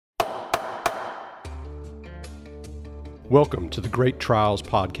Welcome to the Great Trials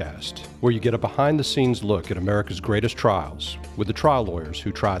Podcast, where you get a behind-the-scenes look at America's greatest trials with the trial lawyers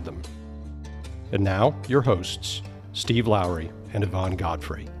who tried them. And now, your hosts, Steve Lowry and Yvonne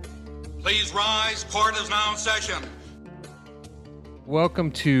Godfrey. Please rise. Court is now in session.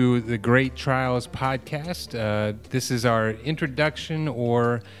 Welcome to the Great Trials Podcast. This is our introduction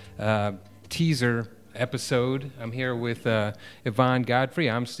or teaser episode. I'm here with Yvonne Godfrey.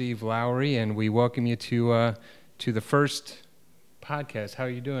 I'm Steve Lowry, and we welcome you to the first podcast. How are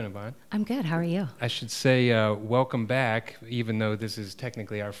you doing, Yvonne? I'm good. How are you? I should say welcome back, even though this is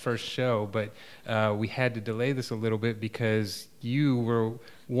technically our first show, but we had to delay this a little bit because you were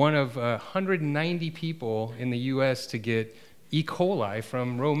one of 190 people in the U.S. to get E. coli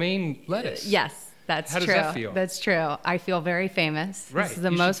from romaine lettuce. Yes, that's true. How does that feel? That's true. I feel very famous. Right. This is the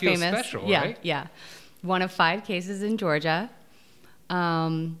You most should feel famous. special, yeah, right? yeah. One of 5 cases in Georgia.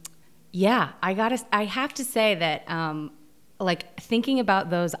 Yeah, I have to say that, like, thinking about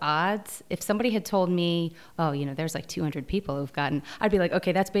those odds, if somebody had told me, oh, you know, there's like 200 people who've gotten, I'd be like,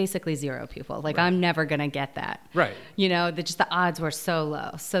 okay, that's basically 0 people. Like, Right. I'm never going to get that. Right. You know, just the odds were so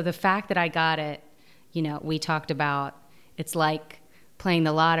low. So the fact that I got it, you know, we talked about, it's like playing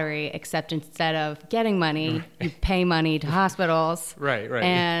the lottery, except instead of getting money, you pay money to hospitals. Right.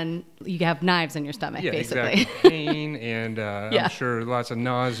 And you have knives in your stomach, Yeah, basically. exactly. Pain and Yeah. I'm sure lots of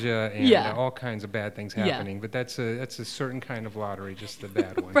nausea and all kinds of bad things happening. But that's a certain kind of lottery, just the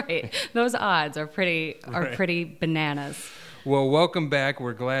bad one. Right. Those odds are pretty bananas. Well, welcome back.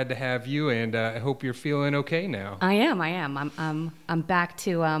 We're glad to have you, and I hope you're feeling okay now. I am. I'm back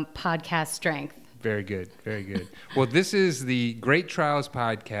to podcast strength. Very good. Very good. Well, this is the Great Trials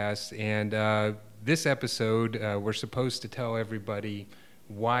Podcast, and this episode, we're supposed to tell everybody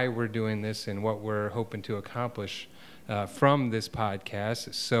why we're doing this and what we're hoping to accomplish from this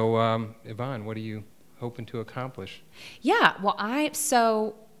podcast. So, Yvonne, what are you hoping to accomplish? Yeah. Well, I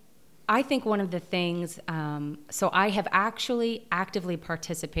think one of the things, so I have actually actively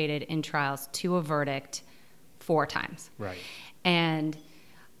participated in trials to a verdict 4 times. Right. And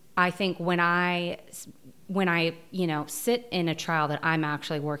I think when I sit in a trial that I'm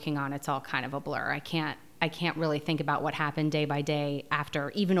actually working on, it's all kind of a blur. I can't really think about what happened day by day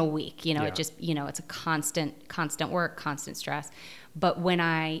after even a week. You know, It just, it's a constant work, constant stress. But when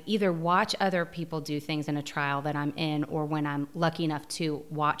I either watch other people do things in a trial that I'm in, or when I'm lucky enough to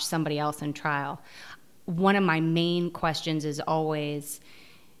watch somebody else in trial, one of my main questions is always,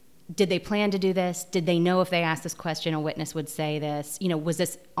 did they plan to do this? Did they know if they asked this question, a witness would say this? You know, was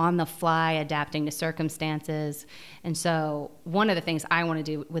this on the fly, adapting to circumstances? And so one of the things I want to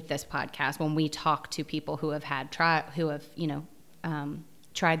do with this podcast, when we talk to people who have tried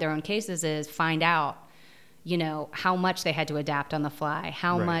their own cases, is find out, how much they had to adapt on the fly,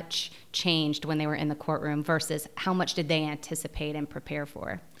 how Right. much changed when they were in the courtroom versus how much did they anticipate and prepare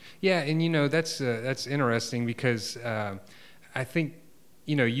for. Yeah, and that's interesting because I think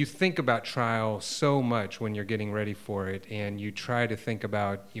you think about trial so much when you're getting ready for it, and you try to think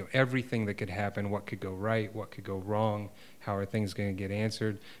about everything that could happen, what could go right, what could go wrong, how are things going to get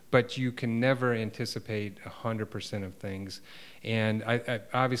answered, but you can never anticipate 100% of things. And I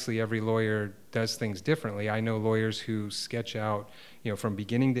obviously every lawyer does things differently. I know lawyers who sketch out from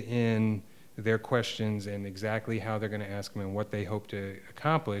beginning to end their questions and exactly how they're going to ask them and what they hope to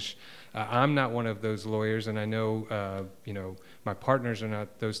accomplish. I'm not one of those lawyers, and I know my partners are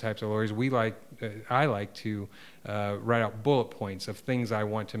not those types of lawyers. I like to write out bullet points of things I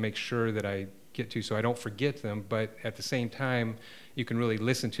want to make sure that I get to so I don't forget them, but at the same time you can really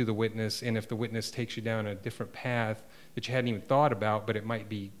listen to the witness, and if the witness takes you down a different path that you hadn't even thought about but it might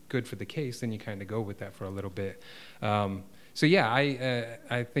be good for the case, then you kind of go with that for a little bit. So yeah,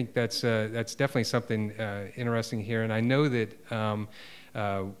 I think that's definitely something interesting here, and I know that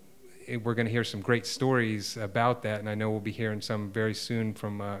we're going to hear some great stories about that, and I know we'll be hearing some very soon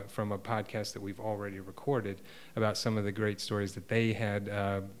from a podcast that we've already recorded about some of the great stories that they had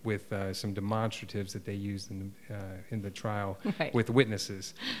with some demonstratives that they used in the trial Right. with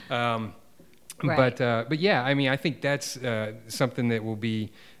witnesses. Right. But yeah, I mean, I think that's something that will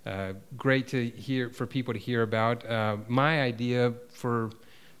be great to hear for people to hear about. My idea for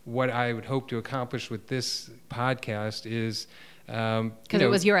what I would hope to accomplish with this podcast is Because it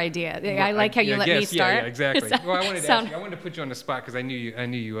was your idea. I like how you let me start. Yeah, exactly. Well, I wanted to ask you. I wanted to put you on the spot because I knew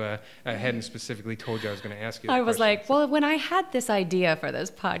you hadn't specifically told you I was going to ask you. I was question. like, well, when I had this idea for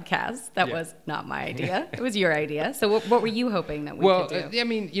this podcast, that was not my idea. It was your idea. So what were you hoping that we could do? I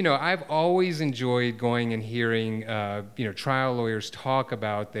mean, I've always enjoyed going and hearing, trial lawyers talk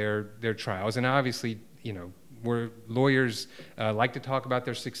about their trials, and obviously, where lawyers like to talk about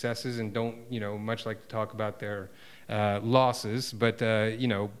their successes and don't, much like to talk about their losses. But,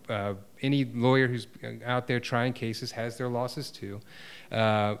 any lawyer who's out there trying cases has their losses too.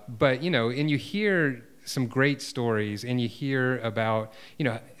 But, and you hear some great stories, and you hear about,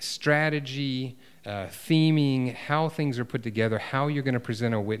 strategy, theming, how things are put together, how you're going to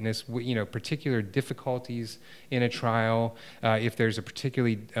present a witness, particular difficulties in a trial, if there's a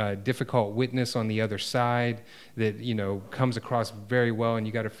particularly difficult witness on the other side that, comes across very well, and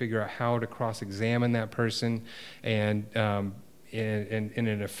you got to figure out how to cross-examine that person and in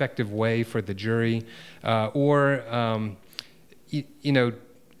an effective way for the jury,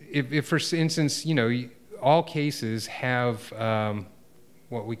 if for instance, all cases have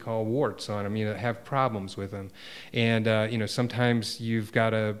what we call warts on them, have problems with them. And, sometimes you've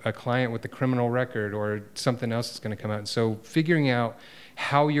got a client with a criminal record or something else that's going to come out. And so figuring out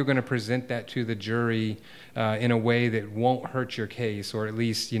how you're going to present that to the jury in a way that won't hurt your case, or at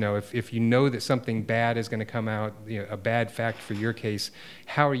least, if you know that something bad is going to come out, a bad fact for your case,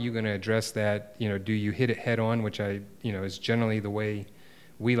 how are you going to address that? Do you hit it head on, which is generally the way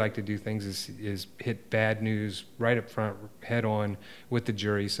we like to do things, is hit bad news right up front, head on with the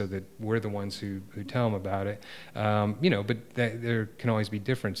jury, so that we're the ones who tell them about it. But there can always be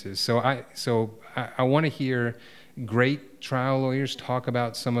differences. So I want to hear great trial lawyers talk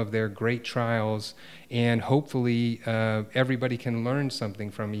about some of their great trials, and hopefully everybody can learn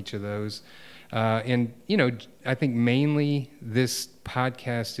something from each of those. I think mainly this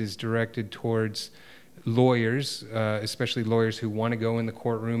podcast is directed towards lawyers, especially lawyers who want to go in the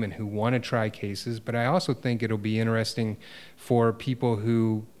courtroom and who want to try cases. But I also think it'll be interesting for people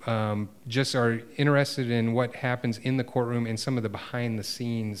who just are interested in what happens in the courtroom and some of the behind the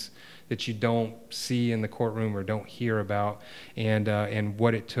scenes that you don't see in the courtroom or don't hear about, and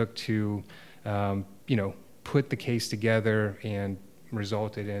what it took to put the case together and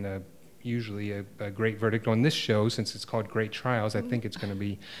resulted in usually a great verdict. On this show, since it's called Great Trials, I think it's going to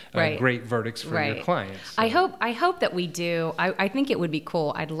be great verdicts for your clients. So. I hope that we do. I think it would be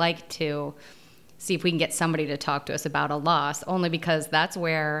cool. I'd like to see if we can get somebody to talk to us about a loss, only because that's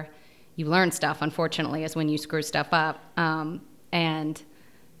where you learn stuff, unfortunately, is when you screw stuff up. And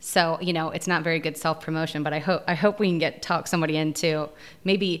so, it's not very good self-promotion, but I hope we can talk somebody into,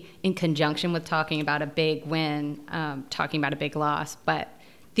 maybe in conjunction with talking about a big win, talking about a big loss. But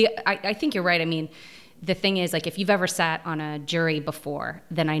I think you're right. I mean, the thing is, like, if you've ever sat on a jury before,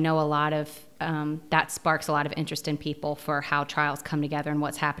 then I know a lot of that sparks a lot of interest in people for how trials come together and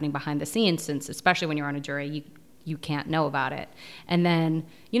what's happening behind the scenes, since especially when you're on a jury, you can't know about it. And then,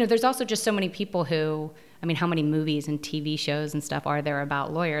 there's also just so many people who, how many movies and TV shows and stuff are there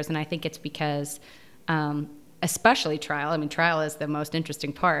about lawyers? And I think it's because, especially trial, trial is the most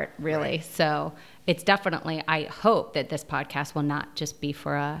interesting part, really. Right. So it's definitely, I hope that this podcast will not just be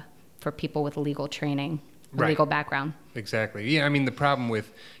for people with legal training, legal background. Exactly. Yeah, the problem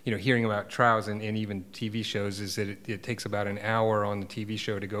with, hearing about trials and even TV shows is that it takes about an hour on the TV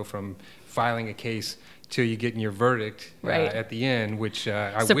show to go from filing a case till you getting your verdict at the end, which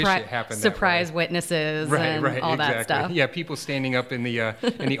I wish it happened surprise that way. Witnesses and all that stuff. Yeah, people standing up in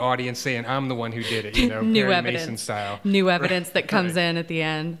the audience saying, "I'm the one who did it," New Perry evidence. Mason style. New evidence that comes in at the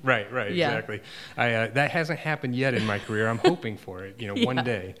end. Right, yeah. Exactly. That hasn't happened yet in my career. I'm hoping for it, one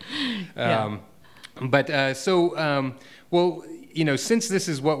day. Since this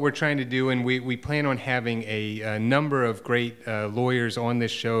is what we're trying to do, and we plan on having a number of great lawyers on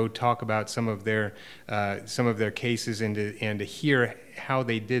this show talk about some of their cases and to hear how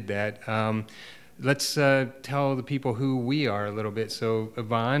they did that. Let's tell the people who we are a little bit. So,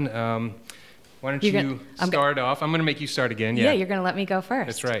 Yvonne, why don't you start off? I'm going to make you start again. Yeah, you're going to let me go first.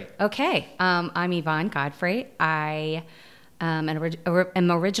 That's right. Okay. I'm Yvonne Godfrey. I am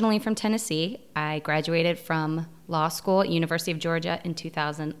originally from Tennessee. I graduated from law school at University of Georgia in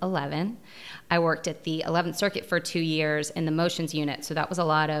 2011. I worked at the 11th Circuit for 2 years in the motions unit, so that was a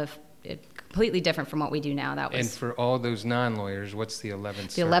lot of completely different from what we do now. And for all those non-lawyers, what's the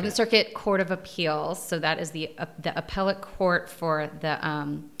 11th Circuit? The 11th Circuit Court of Appeals. So that is the appellate court for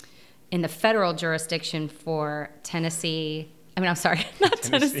in the federal jurisdiction for Tennessee. I'm sorry, not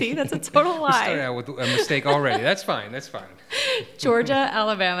Tennessee. That's a total lie. We started out with a mistake already. That's fine. Georgia,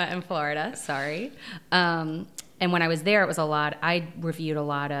 Alabama, and Florida. Sorry. And when I was there, it was a lot. I reviewed a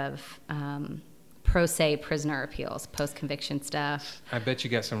lot of pro se prisoner appeals, post-conviction stuff. I bet you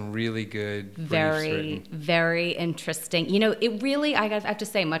got some really good briefs Very, written. very interesting. You know, it really, I have to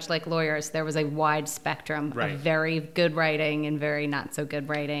say, much like lawyers, there was a wide spectrum Right. of very good writing and very not so good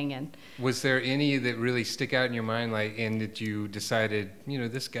writing. And Was there any that really stick out in your mind, like, and that you decided, you know,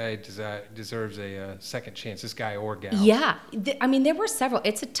 this guy deserves a second chance, this guy or gal? yeah, I mean, there were several.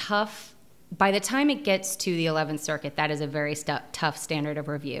 It's a tough, by the time it gets to the 11th Circuit, that is a very tough standard of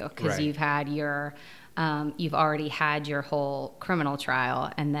review, because Right. you've had your, you've already had your whole criminal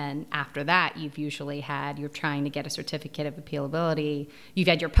trial, and then after that, you've usually had, you're trying to get a certificate of appealability, you've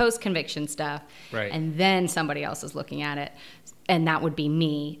had your post-conviction stuff, Right. and then somebody else is looking at it, and that would be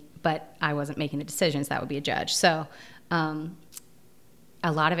me, but I wasn't making the decisions, that would be a judge. So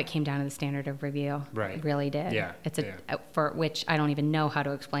a lot of it came down to the standard of review. Right. It really did. Yeah, It's yeah. for which I don't even know how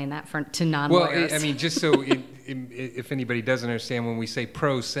to explain that to non-lawyers. Well, I mean, just so if anybody doesn't understand, when we say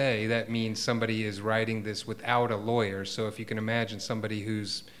pro se, that means somebody is writing this without a lawyer. So if you can imagine somebody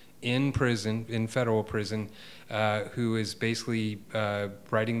who's in prison, in federal prison, who is basically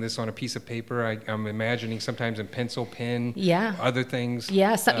writing this on a piece of paper. I'm imagining sometimes in pencil, pen, Yeah. other things.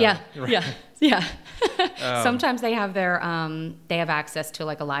 Yeah, right. yeah. Sometimes they have their they have access to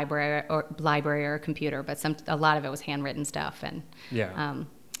like a library or a computer, but a lot of it was handwritten stuff, and Yeah.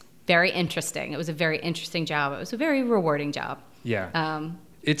 very interesting. It was a very interesting job. It was a very rewarding job. Yeah.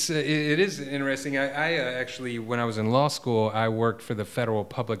 It is interesting. I actually, when I was in law school, I worked for the federal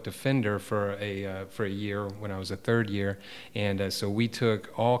public defender for a year when I was a third year, and so we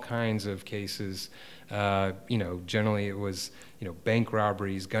took all kinds of cases. Generally it was bank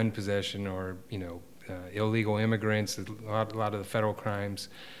robberies, gun possession, or illegal immigrants. A lot of the federal crimes,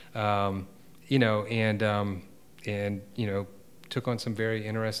 and took on some very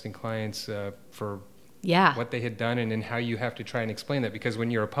interesting clients for. Yeah. What they had done, and then how you have to try and explain that, because when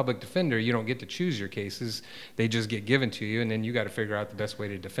you're a public defender, you don't get to choose your cases; they just get given to you, and then you got to figure out the best way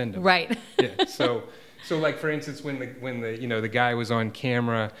to defend them. Right. Yeah. So like for instance, when the guy was on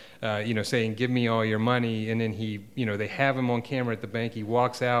camera, saying "Give me all your money," and then they have him on camera at the bank. He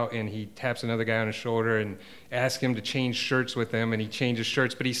walks out and he taps another guy on his shoulder and asks him to change shirts with him, and he changes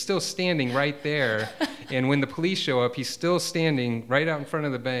shirts, but he's still standing right there. And when the police show up, he's still standing right out in front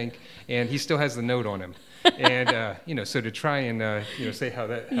of the bank, and he still has the note on him. And so to try and say how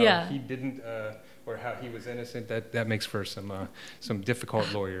he didn't. Or how he was innocent, that makes for some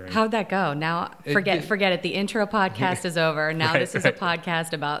difficult lawyering. How'd that go? Now, forget it. The intro podcast is over. Now this is a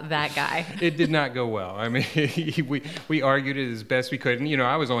podcast about that guy. It did not go well. I mean, we argued it as best we could. And,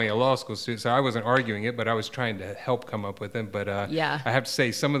 I was only a law school student, so I wasn't arguing it, but I was trying to help come up with it. But I have to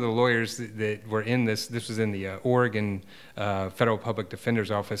say, some of the lawyers that were in this was in the Oregon Federal Public Defender's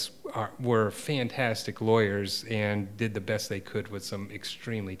Office, were fantastic lawyers and did the best they could with some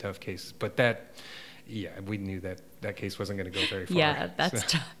extremely tough cases. But we knew that case wasn't going to go very far. Yeah,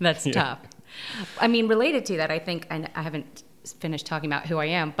 that's tough. I mean, related to that, I think, and I haven't finished talking about who I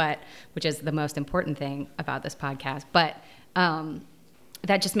am, which is the most important thing about this podcast, but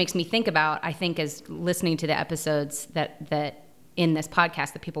that just makes me think about, I think, as listening to the episodes that in this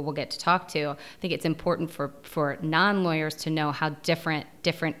podcast that people will get to talk to, I think it's important for non-lawyers to know how different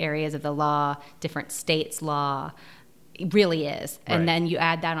areas of the law, different states' law really is. Right. And then you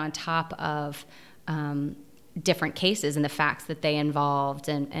add that on top of different cases and the facts that they involved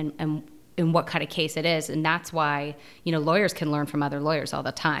and what kind of case it is. And that's why, lawyers can learn from other lawyers all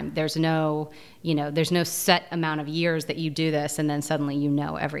the time. There's no set amount of years that you do this and then suddenly you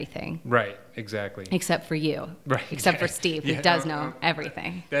know everything. Right, exactly. Except for you. Right. Except for Steve, who does know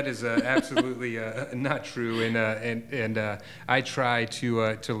everything. That is absolutely not true. And I try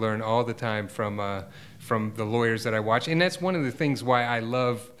to learn all the time from the lawyers that I watch. And that's one of the things why I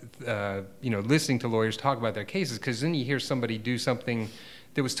love listening to lawyers talk about their cases, because then you hear somebody do something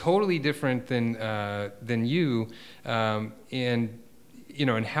that was totally different than you, and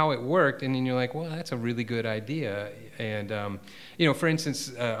how it worked, and then you're like, well, that's a really good idea. And for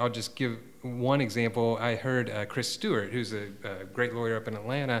instance, I'll just give one example. I heard Chris Stewart, who's a great lawyer up in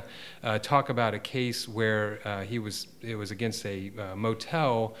Atlanta, talk about a case where it was against a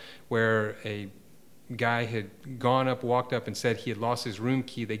motel where a guy had walked up and said he had lost his room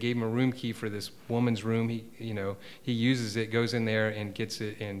key. They gave him a room key for this woman's room. He uses it, goes in there and gets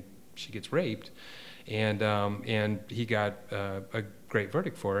it, and she gets raped. And he got a great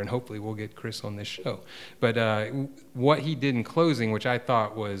verdict for her, and hopefully we'll get Chris on this show. But what he did in closing, which I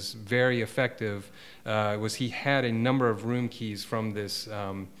thought was very effective, was he had a number of room keys from this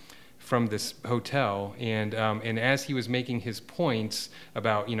from this hotel, and as he was making his points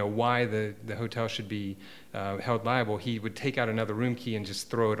about why the hotel should be held liable, he would take out another room key and just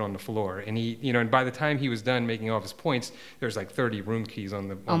throw it on the floor. And and by the time he was done making all of his points, there's like 30 room keys on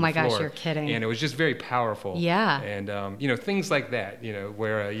the floor. Oh my gosh, you're kidding! And it was just very powerful. Yeah. And things like that,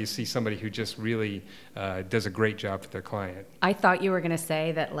 where you see somebody who just really does a great job for their client. I thought you were going to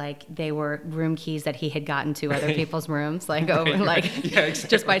say that like they were room keys that he had gotten to other people's rooms, like Yeah, exactly.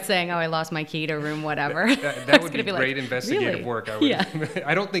 just by saying, "Oh, I lost my key to room whatever." That would be great investigative really? work.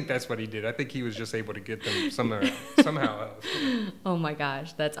 I don't think that's what he did. I think he was just able to get them somehow else. Oh my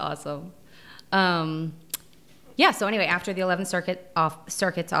gosh, that's awesome. Yeah. So anyway, after the 11th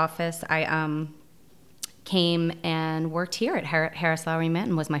Circuit's office, I came and worked here at Harris Lowry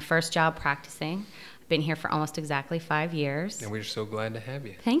Minton. Was my first job practicing. I've been here for almost exactly 5 years. And we're so glad to have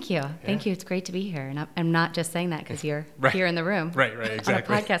you. Thank you. Thank you. It's great to be here. And I'm not just saying that because you're here in the room. Right,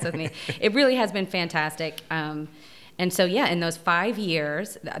 exactly. On a podcast with me. It really has been fantastic. And so, yeah, in those 5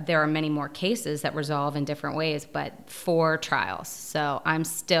 years, there are many more cases that resolve in different ways, but 4 trials. So I'm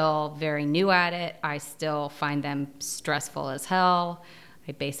still very new at it. I still find them stressful as hell.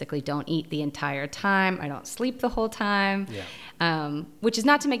 I basically don't eat the entire time. I don't sleep the whole time, which is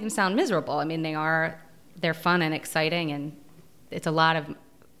not to make them sound miserable. I mean, they're fun and exciting, and it's a lot of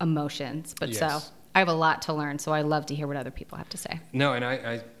emotions. But so I have a lot to learn, so I love to hear what other people have to say. No, and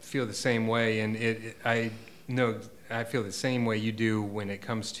I feel the same way, and I feel the same way you do when it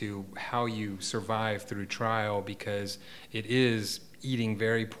comes to how you survive through trial, because it is eating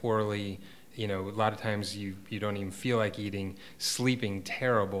very poorly. A lot of times you don't even feel like eating, sleeping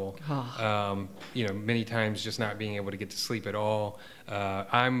terrible. Many times just not being able to get to sleep at all.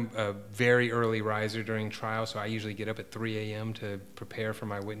 I'm a very early riser during trial, so I usually get up at 3 a.m. to prepare for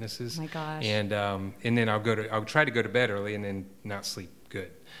my witnesses. Oh my gosh. And then I'll try to go to bed early and then not sleep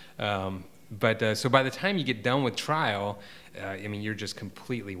good. But so by the time you get done with trial, you're just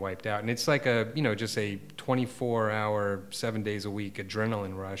completely wiped out. And it's like just a 24-hour, 7 days a week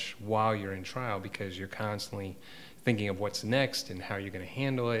adrenaline rush while you're in trial, because you're constantly thinking of what's next and how you're going to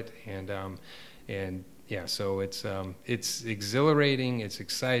handle it. So it's exhilarating, it's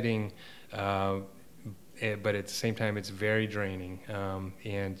exciting, but at the same time, it's very draining.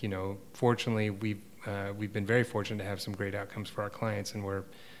 Fortunately, we've been very fortunate to have some great outcomes for our clients, and we're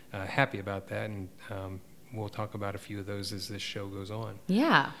happy about that, and we'll talk about a few of those as this show goes on.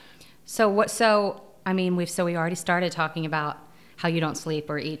 Yeah. So we already started talking about how you don't sleep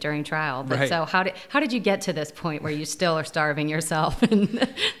or eat during trial. But right. So how did you get to this point where you still are starving yourself and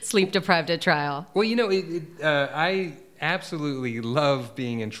sleep deprived at trial? Well, I absolutely love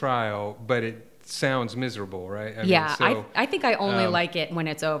being in trial, but it sounds miserable, right? I think I only like it when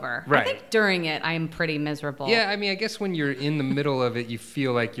it's over. Right. I think during it, I'm pretty miserable. Yeah, I guess when you're in the middle of it, you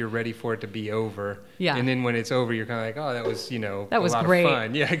feel like you're ready for it to be over. Yeah. And then when it's over, you're kind of like, oh, that was, that was a lot great. of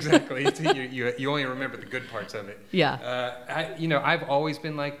fun. Yeah, exactly. You only remember the good parts of it. Yeah. I've always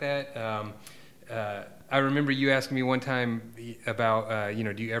been like that. I remember you asking me one time about,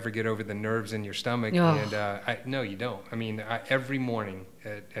 do you ever get over the nerves in your stomach? Oh. And no, you don't. Every morning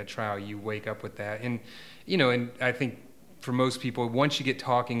at trial, you wake up with that. And, and I think for most people, once you get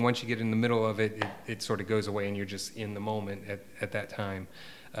talking, once you get in the middle of it, it sort of goes away, and you're just in the moment at that time.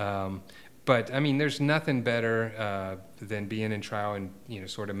 But, there's nothing better than being in trial and,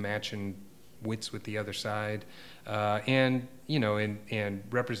 sort of matching wits with the other side, and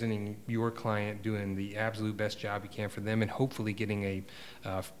representing your client, doing the absolute best job you can for them, and hopefully getting a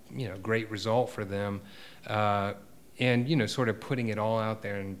great result for them, and sort of putting it all out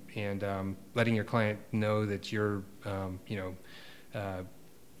there, and letting your client know that you're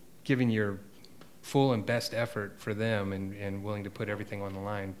giving your full and best effort for them, and willing to put everything on the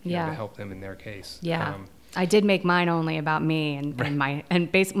line to help them in their case. Yeah. I did make mine only about me and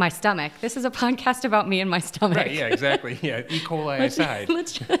my stomach. This is a podcast about me and my stomach. Right, yeah, exactly. Yeah, E. coli aside.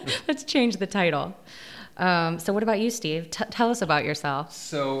 Let's change the title. So what about you, Steve? Tell us about yourself.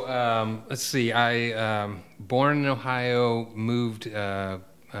 So let's see. I born in Ohio, moved when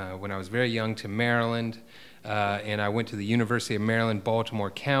I was very young to Maryland, and I went to the University of Maryland, Baltimore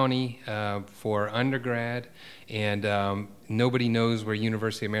County for undergrad. And nobody knows where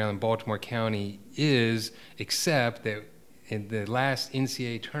University of Maryland, Baltimore County is, except that in the last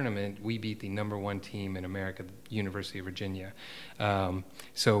NCAA tournament, we beat the #1 team in America, the University of Virginia.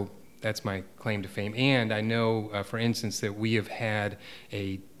 So that's my claim to fame. And I know, for instance, that we have had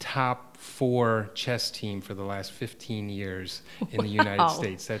a top 4 chess team for the last 15 years in the United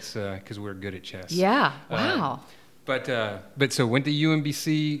States. That's because we're good at chess. Yeah, wow. But so went to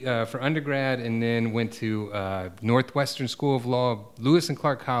UMBC for undergrad, and then went to Northwestern School of Law, Lewis and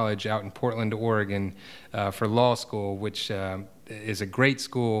Clark College out in Portland, Oregon, for law school, which is a great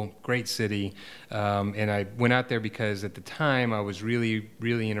school, great city. And I went out there because at the time I was really,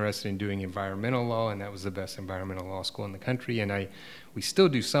 really interested in doing environmental law, and that was the best environmental law school in the country. And we still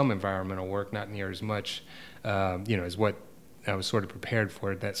do some environmental work, not near as much, as what I was sort of prepared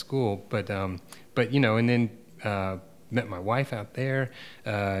for at that school. But and then met my wife out there.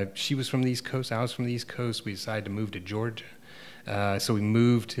 She was from the East Coast. I was from the East Coast. We decided to move to Georgia. So we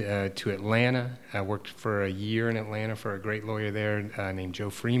moved to Atlanta. I worked for a year in Atlanta for a great lawyer there named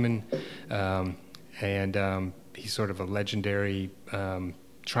Joe Freeman. And he's sort of a legendary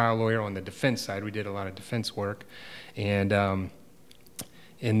trial lawyer on the defense side. We did a lot of defense work. And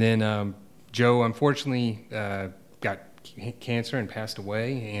then Joe, unfortunately, got cancer and passed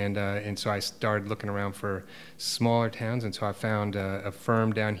away, and so I started looking around for smaller towns, and so I found a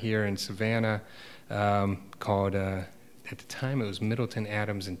firm down here in Savannah called, at the time it was Middleton,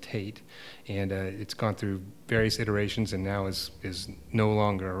 Adams, and Tate, and it's gone through various iterations and now is no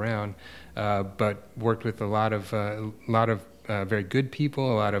longer around, but worked with a lot of very good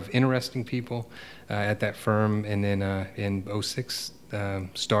people, a lot of interesting people at that firm, and then in 2006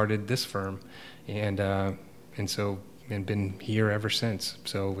 started this firm, and so and been here ever since.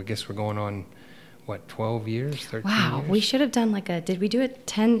 So I guess we're going on, 12 years, 13 Wow, years? we should have done did we do a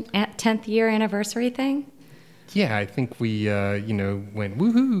 10th year anniversary thing? Yeah, I think we, went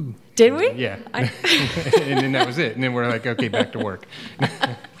woohoo. Did we? Yeah. And then that was it. And then we're like, okay, back to work.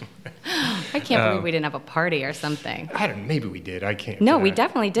 I can't believe we didn't have a party or something. I don't know, maybe we did. I can't. No, we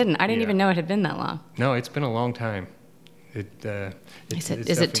definitely didn't. I didn't yeah. even know it had been that long. No, it's been a long time. Is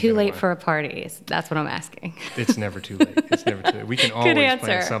it too late for a party? That's what I'm asking. It's never too late. It's never too late. We can always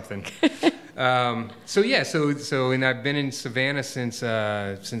plan something. And I've been in Savannah since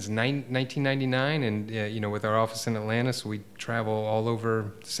 1999, and with our office in Atlanta, so we travel all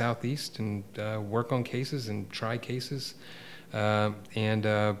over the Southeast and work on cases and try cases, and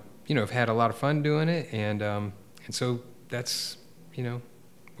I've had a lot of fun doing it, and so that's where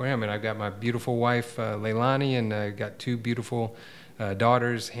I am. And I've got my beautiful wife Leilani, and I've got two beautiful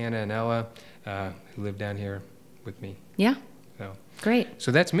daughters, Hannah and Ella, who live down here with me. Yeah. So great.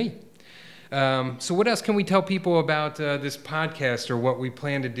 So that's me. So what else can we tell people about this podcast, or what we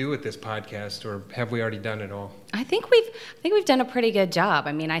plan to do with this podcast, or have we already done it all? I think we've done a pretty good job.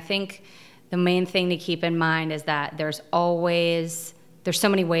 I mean, I think the main thing to keep in mind is that there's so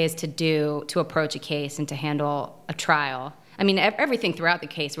many ways to approach a case and to handle a trial. I mean, everything throughout the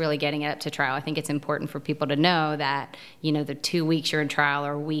case, really getting it up to trial. I think it's important for people to know that, the 2 weeks you're in trial,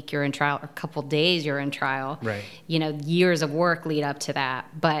 or a week you're in trial, or a couple days you're in trial. Right. Years of work lead up to that.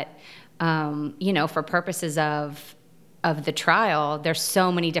 But, for purposes of the trial, there's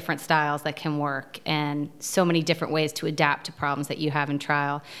so many different styles that can work, and so many different ways to adapt to problems that you have in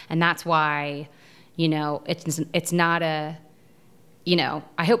trial. And that's why, it's not a...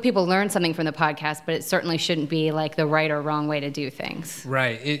 I hope people learn something from the podcast, but it certainly shouldn't be like the right or wrong way to do things.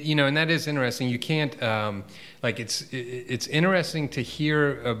 Right. And that is interesting. You can't, it's interesting to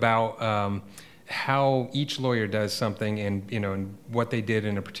hear about how each lawyer does something, and, and what they did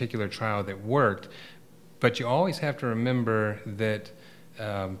in a particular trial that worked. But you always have to remember that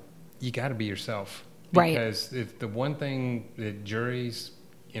you got to be yourself. Right. Because if the one thing that juries,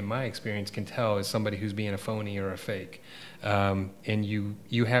 in my experience, can tell is somebody who's being a phony or a fake. And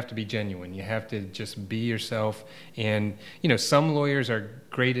you have to be genuine. You have to just be yourself. And, some lawyers are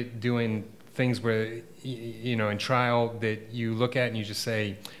great at doing things where, in trial that you look at and you just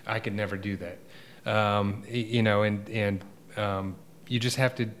say, I could never do that. You just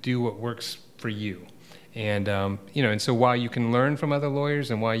have to do what works for you. And, and so while you can learn from other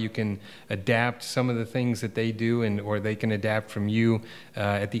lawyers, and while you can adapt some of the things that they do, or they can adapt from you,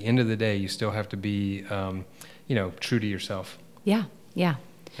 at the end of the day, you still have to be, true to yourself. Yeah, yeah.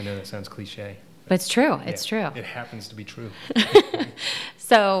 I know that sounds cliche. But it's true. It's true. It happens to be true.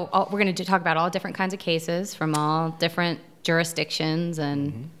 So we're going to talk about all different kinds of cases from all different jurisdictions,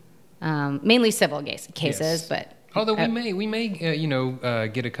 and mainly civil cases. Yes. But although we may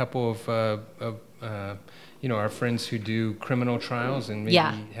get a couple of our friends who do criminal trials, and maybe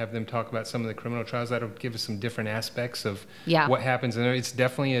have them talk about some of the criminal trials. That'll give us some different aspects of what happens. And it's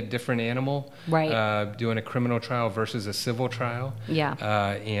definitely a different animal, right? Doing a criminal trial versus a civil trial. Yeah.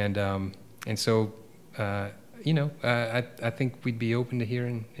 And so, I think we'd be open to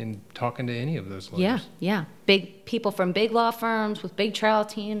hearing and talking to any of those lawyers. Yeah. Big people from big law firms with big trial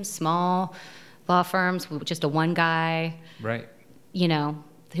teams, small law firms with just a one guy. Right.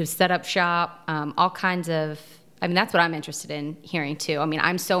 Who's set up shop, all kinds of I mean, that's what I'm interested in hearing too. I mean,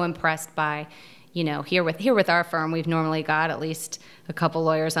 I'm so impressed by, here with our firm, we've normally got at least a couple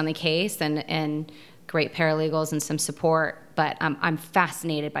lawyers on the case and great paralegals and some support. But I'm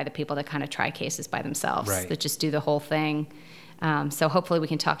fascinated by the people that kind of try cases by themselves, that just do the whole thing. So hopefully we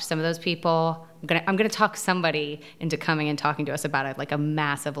can talk to some of those people. I'm gonna talk somebody into coming and talking to us about it, like a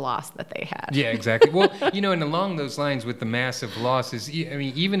massive loss that they had. Yeah, exactly. Well, and along those lines with the massive losses, I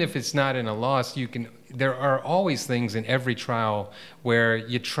mean, even if it's not in a loss, there are always things in every trial where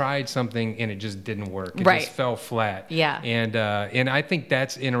you tried something and it just didn't work. It just fell flat. Yeah. And I think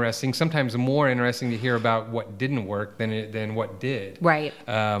that's interesting. Sometimes more interesting to hear about what didn't work than what did. Right.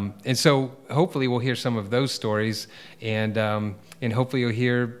 And so hopefully we'll hear some of those stories, and hopefully you'll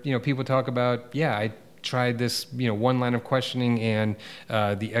hear people talk about, I tried this one line of questioning and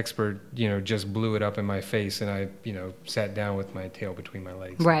the expert just blew it up in my face, and I sat down with my tail between my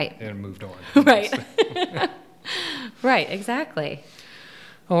legs and moved on. Right. Right, exactly.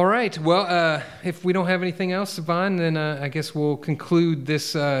 All right. Well, if we don't have anything else, Yvonne, then I guess we'll conclude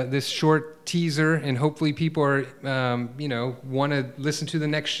this short teaser, and hopefully people are want to listen to the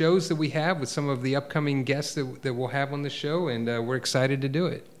next shows that we have with some of the upcoming guests that we'll have on the show, and we're excited to do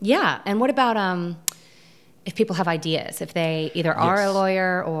it. Yeah. And what about if people have ideas, if they either are a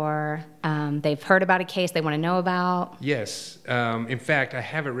lawyer or they've heard about a case they want to know about? Yes. In fact, I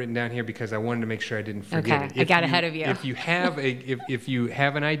have it written down here because I wanted to make sure I didn't forget it. I got ahead of you. If you have if you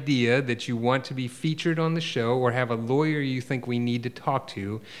have an idea that you want to be featured on the show, or have a lawyer you think we need to talk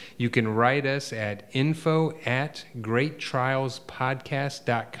to, you can write us at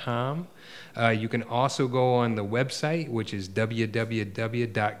info@greattrialspodcast.com. You can also go on the website, which is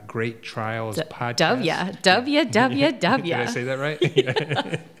www.greattrialspodcast. www. Did I say that right?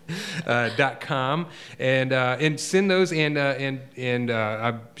 .com, and send those, and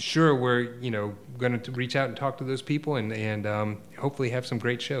I'm sure we're going to reach out and talk to those people, and hopefully have some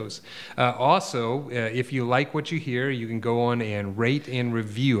great shows. Also, if you like what you hear, you can go on and rate and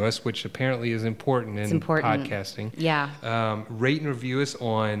review us, which apparently is important in podcasting. Yeah. Rate and review us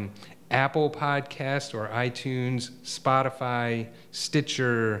on Apple Podcast or iTunes, Spotify,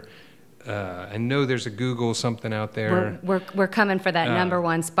 Stitcher. I know there's a Google something out there. We're coming for that number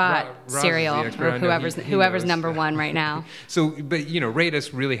one spot, Serial, or whoever's number one right now. So, but rate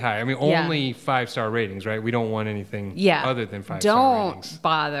us really high. I mean, only 5-star ratings, right? We don't want anything other than 5-star ratings. Don't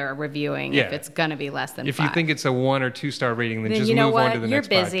bother reviewing if it's going to be less than 5. If you think it's a 1 or 2-star rating, then just move on to the next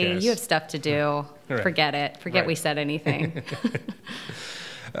podcast. You're busy. You have stuff to do. Right. Forget it. Forget we said anything.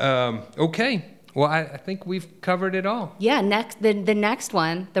 Okay. Well, I think we've covered it all. Yeah, the next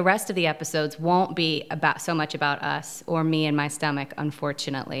one, the rest of the episodes won't be so much about us or me and my stomach,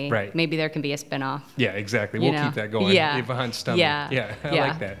 unfortunately. Right. Maybe there can be a spin-off. Yeah, exactly. We'll keep that going. Yeah. Yvonne's stomach. Yeah. I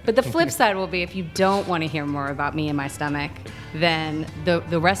like that. But the flip side will be, if you don't want to hear more about me and my stomach, then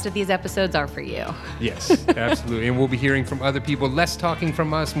the rest of these episodes are for you. Yes, absolutely. And we'll be hearing from other people, less talking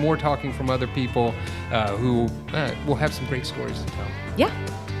from us, more talking from other people who will have some great stories to tell. Yeah.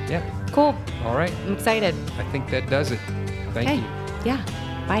 Yeah. Cool. All right. I'm excited. I think that does it. Thank you. Yeah.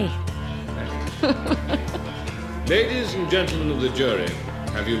 Bye. Ladies and gentlemen of the jury,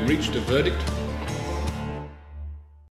 have you reached a verdict?